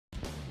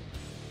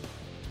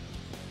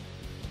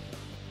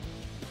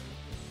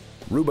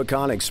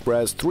Rubicon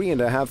Express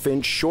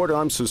 3.5-inch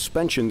short-arm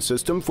suspension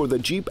system for the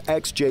Jeep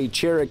XJ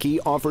Cherokee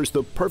offers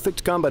the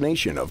perfect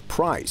combination of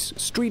price,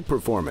 street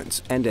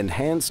performance, and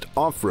enhanced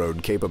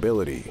off-road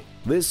capability.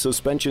 This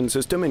suspension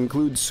system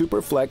includes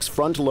Superflex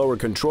front-lower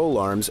control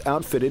arms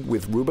outfitted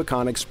with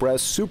Rubicon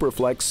Express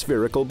Superflex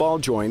spherical ball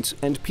joints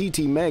and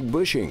PT Meg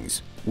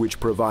Bushings, which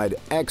provide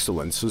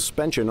excellent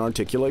suspension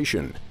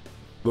articulation.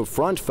 The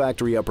front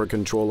factory upper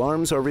control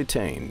arms are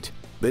retained.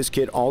 This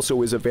kit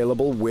also is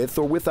available with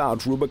or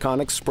without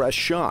Rubicon Express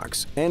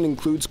Shocks and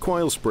includes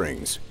coil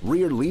springs,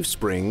 rear leaf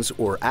springs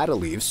or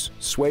add-a-leafs,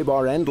 sway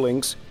bar end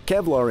links,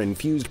 Kevlar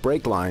infused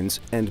brake lines,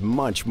 and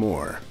much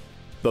more.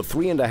 The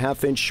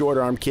 3.5-inch short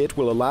arm kit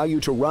will allow you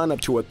to run up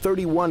to a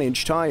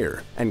 31-inch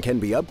tire and can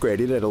be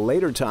upgraded at a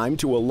later time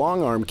to a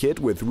long arm kit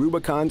with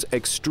Rubicon's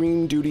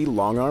Extreme Duty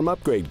Long Arm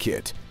Upgrade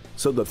Kit.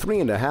 So the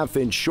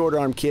 3.5-inch short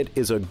arm kit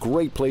is a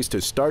great place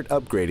to start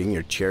upgrading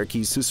your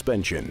Cherokee's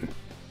suspension.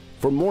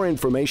 For more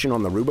information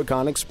on the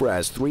Rubicon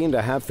Express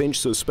 3.5-inch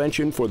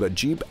suspension for the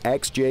Jeep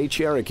XJ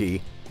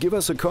Cherokee, give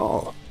us a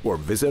call or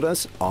visit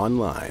us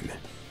online.